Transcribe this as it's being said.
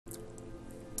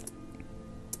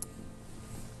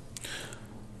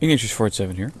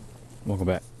English47 here. Welcome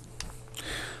back.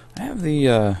 I have the,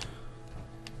 I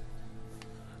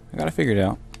got it figured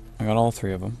out. I got all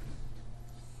three of them.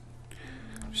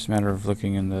 Just a matter of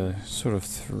looking in the sort of,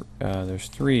 there's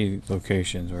three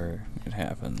locations where it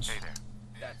happens. Hey there.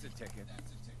 That's a ticket.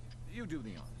 You do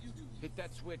the honor. Hit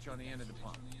that switch on the end of the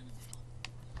pump.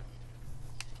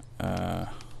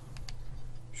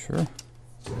 Sure.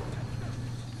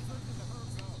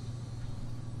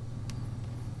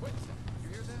 Wait a second. You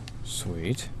hear that?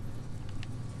 Sweet.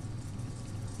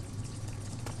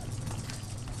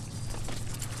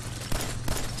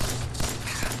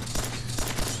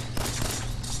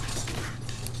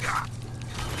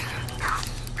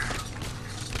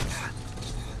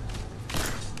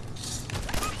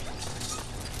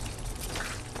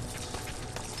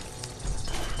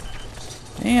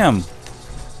 Damn! Are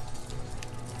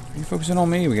you focusing on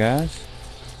me, guys?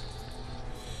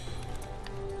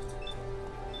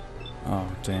 Oh,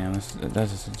 damn. That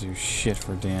doesn't do shit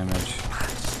for damage.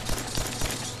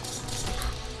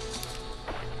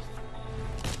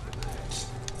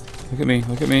 Look at me,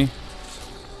 look at me.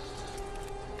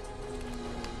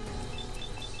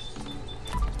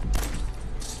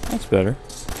 That's better.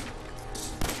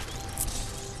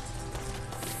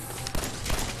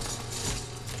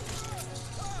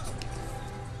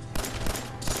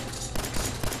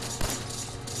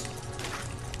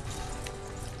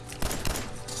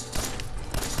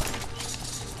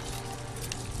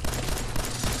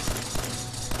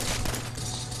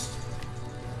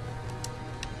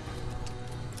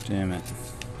 Damn it.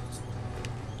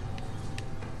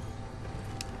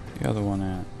 The other one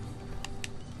at.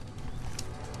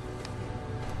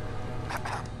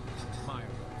 Meyer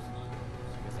Bros.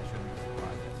 I guess I shouldn't be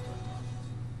surprised that's what it was.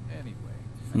 Anyway,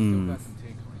 I still got some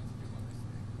tinkering to do on this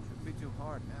thing. Shouldn't be too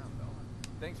hard now, though.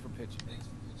 Thanks for pitching. Here's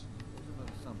a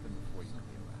little something before you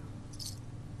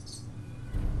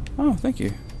clear out. Oh, thank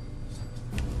you.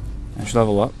 I should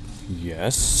level up.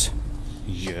 Yes.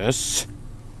 Yes.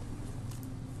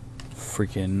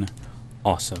 Freaking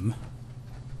awesome.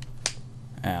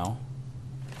 Ow.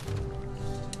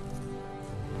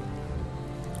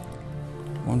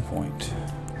 1 point.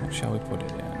 What shall we put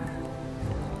it in?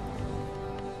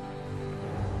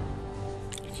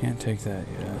 You can't take that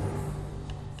yet.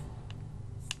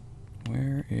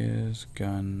 Where is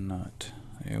Gun Nut?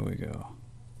 There we go.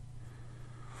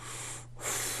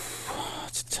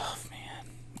 It's tough, man.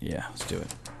 Yeah, let's do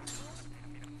it.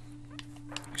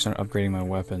 I start upgrading my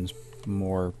weapons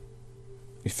more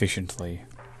efficiently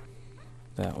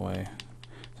that way.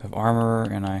 I have armor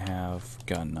and I have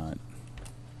Gun Nut.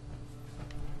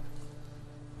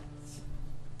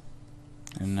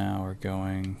 And now we're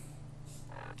going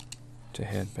to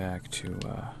head back to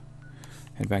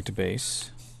base.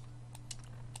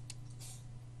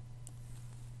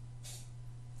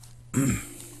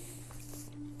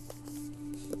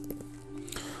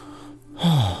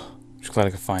 Just glad I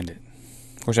could find it.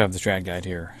 Of course, I have the strat guide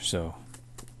here, so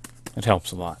it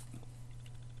helps a lot.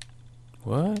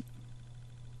 What?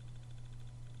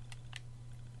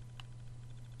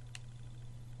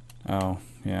 Oh,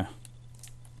 yeah.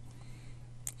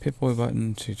 Pip-Boy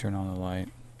button to turn on the light,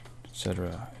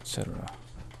 etc., etc.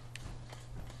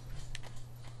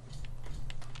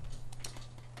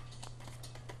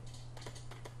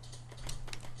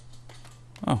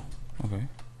 Oh, okay.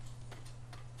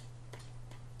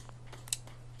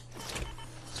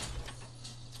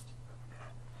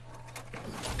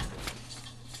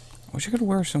 I wish I could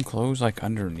wear some clothes like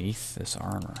underneath this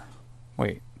armor.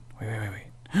 Wait. I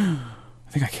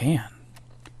think I can.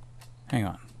 Hang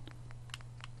on.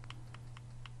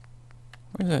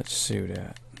 Where's that suit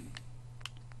at?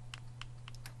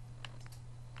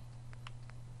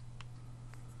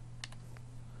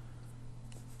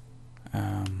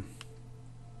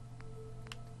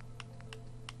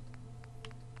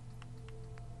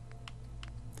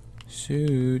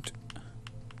 Suit.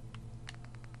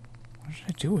 What did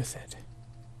I do with it?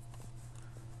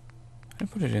 I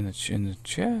put it in the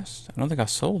chest. I don't think I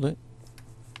sold it.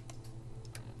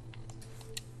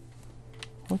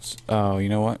 What's... Oh, you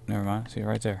know what? Never mind. See it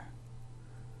right there.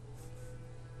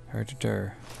 Right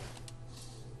there.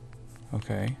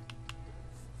 Okay.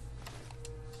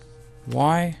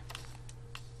 Why?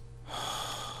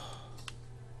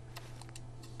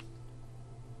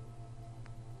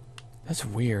 That's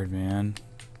weird, man.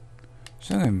 Is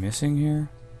there something missing here?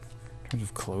 In terms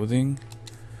of clothing?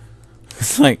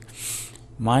 It's like...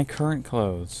 My current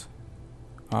clothes.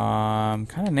 I'm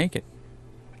kind of naked.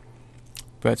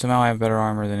 But somehow I have better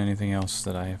armor than anything else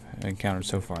that I have encountered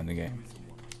so far in the game.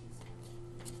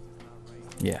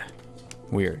 Yeah.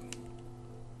 Weird.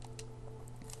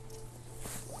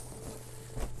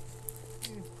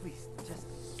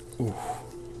 Ooh.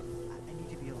 I need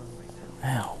to be alone right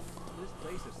now. Ow. This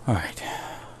place is Alright.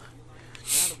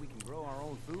 now that we can grow our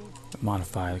own food.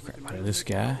 Modify the crap out of this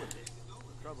guy.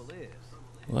 The trouble is,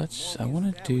 Let's, I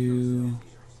want to do...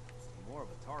 more of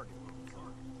a target.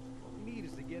 What we need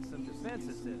is to get some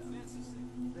defenses set up.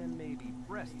 Then maybe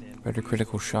Preston. Better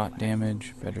critical shot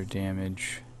damage, better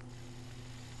damage.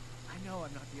 I know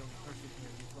I'm not the only person here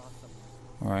who's lost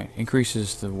someone. Alright,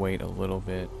 increases the weight a little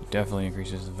bit. Definitely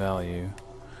increases the value.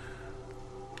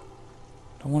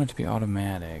 Don't want it to be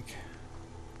automatic.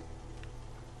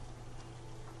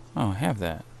 Oh, I have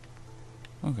that.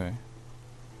 Okay.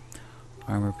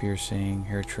 Armor piercing,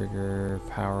 hair trigger,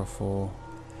 powerful.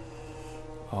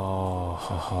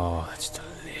 Oh, that's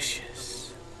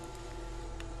delicious.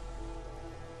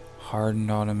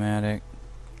 Hardened automatic.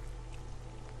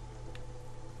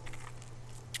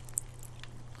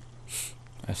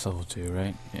 That's level 2,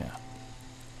 right? Yeah.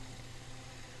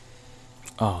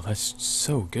 Oh, that's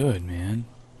so good, man.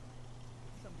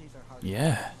 Some days are hard.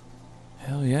 Yeah.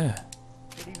 Hell yeah.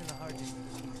 But even the hard days are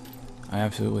easy. I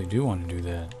absolutely do want to do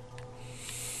that.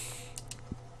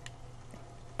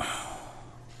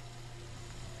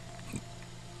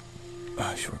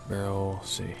 Short barrel, let's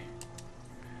see.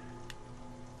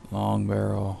 Long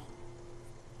barrel.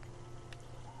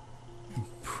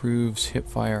 Improves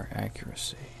hipfire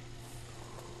accuracy.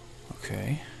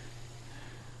 Okay.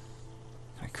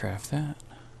 Can I craft that?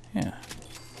 Yeah.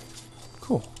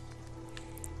 Cool.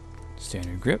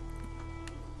 Standard grip.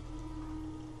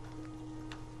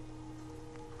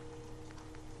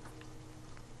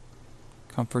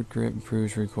 Comfort grip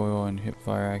improves recoil and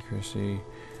hipfire accuracy.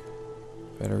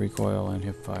 Better recoil and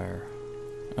hipfire.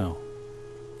 Oh.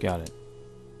 Got it.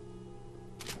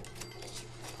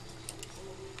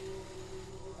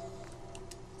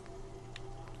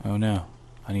 Oh no.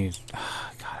 I need...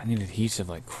 God, I need adhesive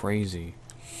like crazy.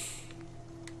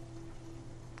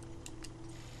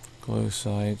 Glow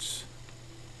sights.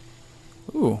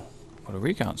 Ooh. Put a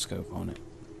recount scope on it.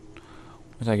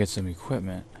 Once I get some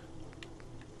equipment.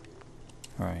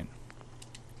 Alright.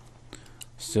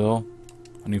 Still,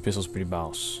 a new pistol's pretty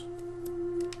boss.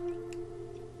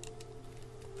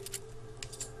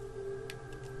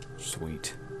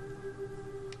 Sweet.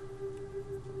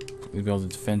 Rebuild the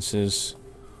defenses.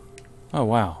 Oh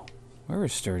wow. Where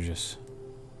is Sturgis?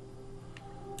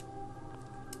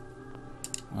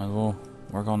 Might as well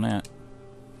work on that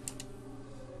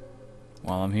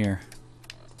while I'm here.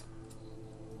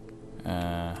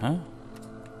 Huh?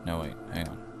 No, wait. Hang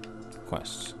on.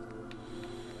 Quests.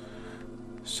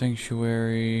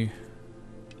 Sanctuary.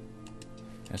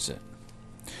 That's it.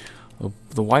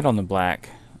 The white on the black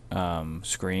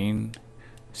screen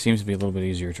seems to be a little bit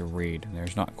easier to read.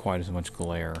 There's not quite as much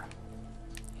glare.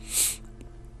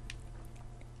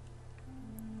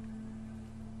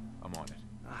 I'm on it.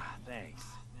 Ah, thanks.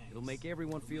 It'll make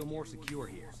everyone feel more secure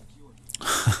here.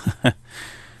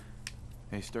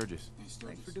 Hey, Sturgis.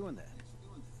 Thanks for doing that.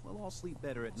 We'll all sleep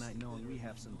better at night knowing we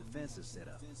have some defenses set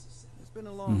up. It's been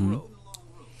a long road.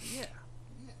 Yeah,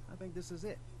 I think this is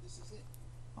it.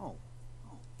 Oh,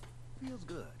 feels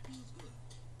good.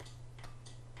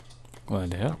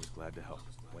 Glad to help. I was glad to help.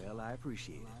 Well, I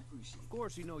appreciate it. Of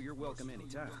course, you know you're welcome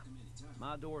anytime.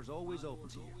 My door's always open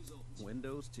to you.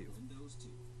 Windows too.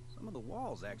 Some of the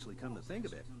walls actually, come to think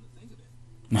of it.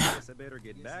 Guess I better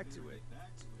get back to it.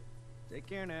 Take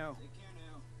care now.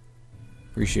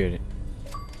 Appreciate it.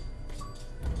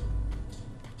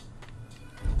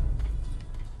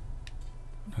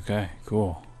 Okay,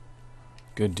 cool.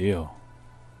 Good deal.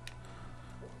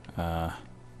 I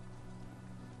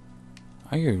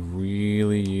could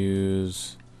really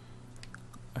use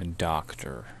a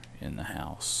doctor in the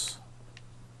house.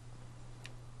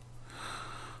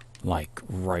 Like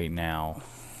right now.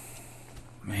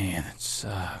 Man, it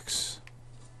sucks.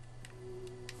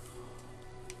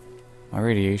 My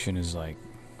radiation is like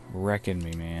wrecking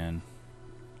me, man.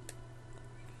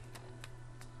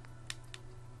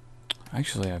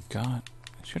 Actually, I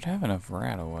should have enough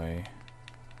RadAway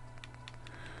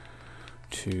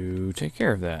to take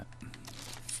care of that.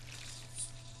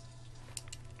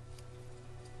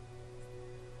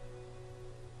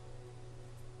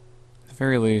 At the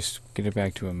very least, get it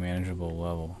back to a manageable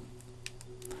level.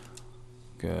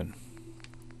 Good.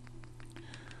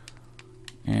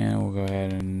 And we'll go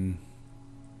ahead and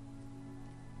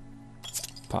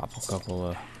pop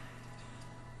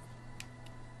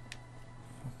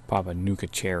a Nuka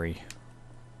Cherry.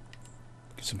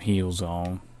 Get some heals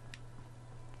on.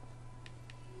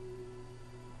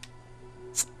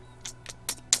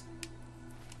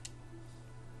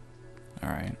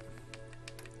 Alright.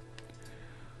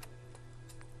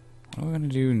 What are we gonna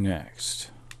do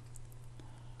next?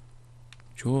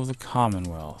 Jewel of the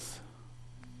Commonwealth.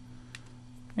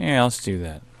 Yeah, let's do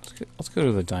that. Let's go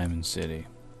to the Diamond City.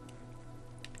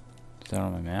 Is that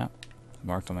on my map?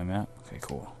 Marked on my map? Okay,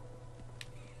 cool.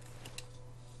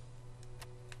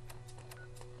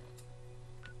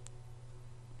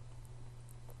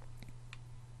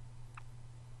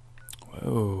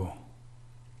 Whoa.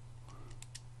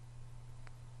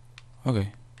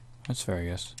 Okay. That's fair, I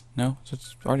guess. No,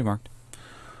 it's already marked.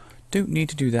 Don't need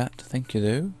to do that. Thank you,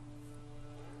 though.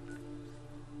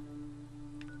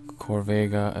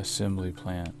 Corvega Assembly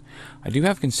Plant. I do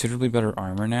have considerably better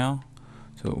armor now,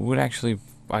 so it would actually...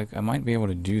 I might be able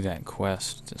to do that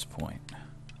quest at this point.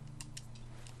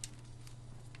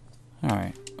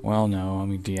 Alright. Well, no. Let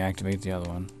me deactivate the other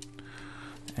one.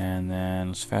 And then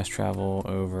let's fast travel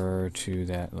over to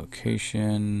that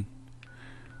location.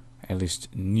 At least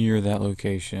near that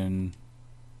location.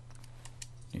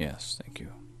 Yes, thank you.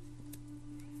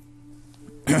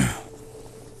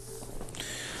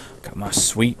 Got my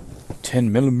sweet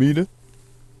 10mm.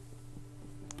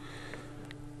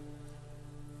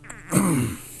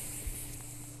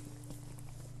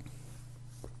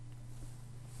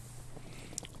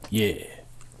 Yeah.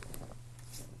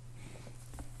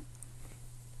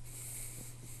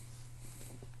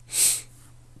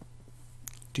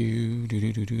 Do do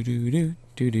do do do do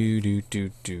do do do do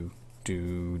do do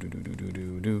do do do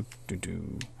do do do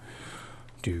do.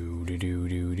 Do do do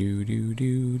do do do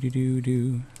do do do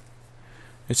do.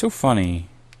 It's so funny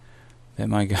that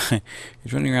my guy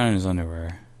is running around in his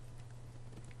underwear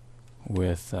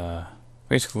with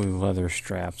basically leather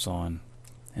straps on,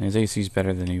 and his AC is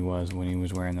better than he was when he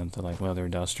was wearing the like leather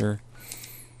duster.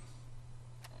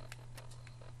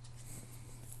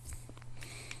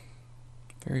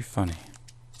 Very funny.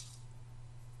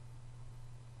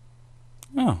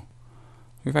 Oh.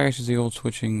 Your package is the old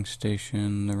switching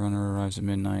station. The runner arrives at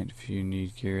midnight. If you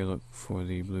need gear, look for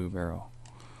the blue barrel.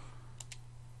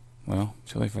 Well,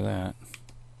 too late for that.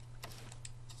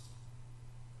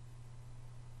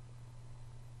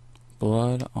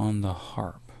 Blood on the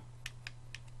harp.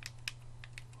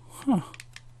 Huh.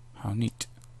 How neat.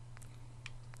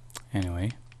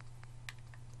 Anyway.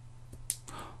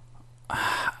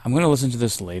 I'm going to listen to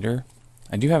this later.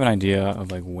 I do have an idea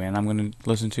of like when I'm going to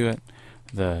listen to it.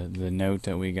 The note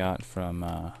that we got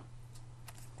from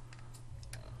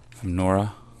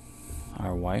Nora,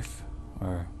 our wife,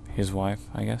 or his wife,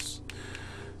 I guess.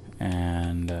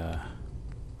 And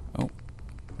oh,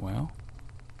 well,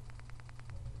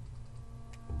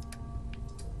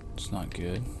 it's not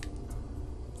good.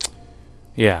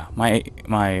 Yeah, my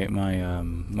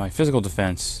physical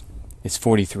defense is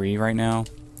 43 right now,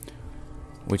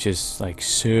 which is like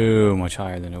so much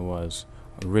higher than it was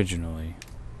originally.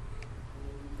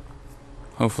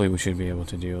 Hopefully we should be able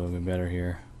to do a little bit better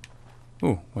here.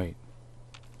 Ooh, wait.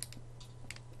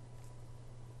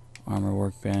 Armor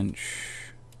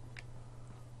workbench.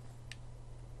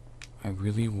 I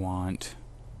really want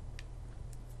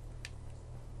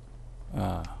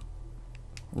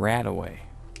Radaway,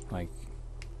 like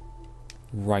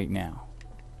right now.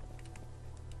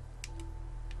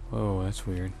 Oh, that's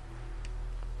weird.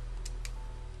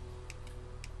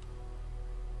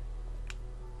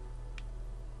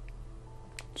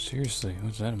 Seriously,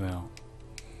 what's that about?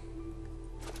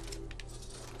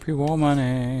 Pre-war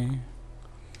money.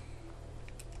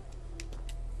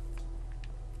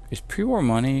 Is pre-war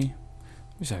money?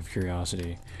 Just out of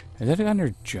curiosity. Is that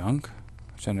under junk?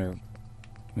 It's under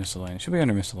miscellaneous. It should be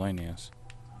under miscellaneous.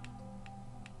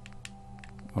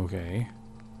 Okay.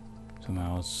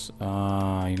 Somehow it's you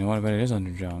know what, I bet it is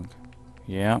under junk.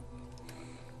 Yeah.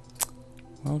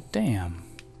 Well, damn.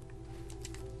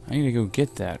 I need to go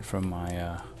get that from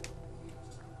my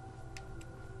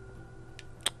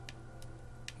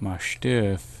my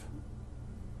stuff.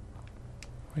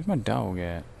 Where's my dog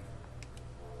at?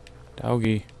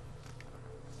 Doggy.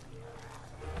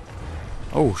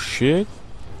 Oh shit.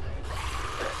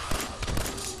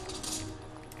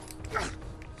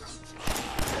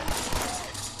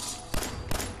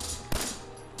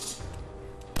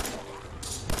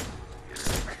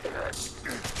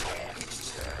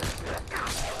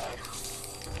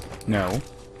 No.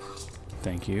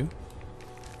 Thank you.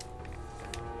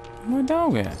 Where's my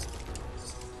dog at?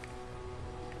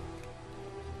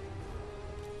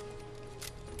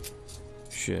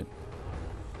 Shit.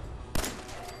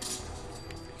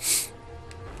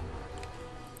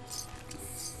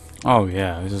 Oh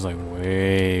yeah, this is like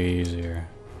way easier.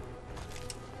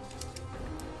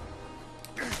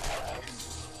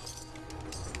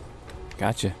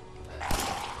 Gotcha.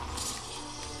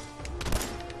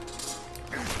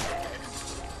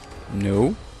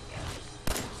 No.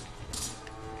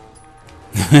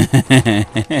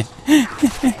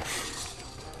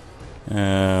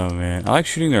 Oh man, I like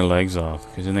shooting their legs off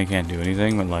because then they can't do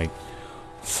anything but like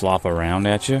flop around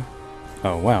at you.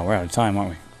 Oh wow, we're out of time,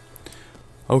 aren't we?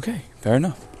 Okay, fair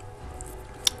enough.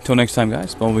 Till next time,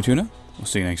 guys. Bumblebee Tuna. We'll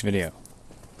see you next video.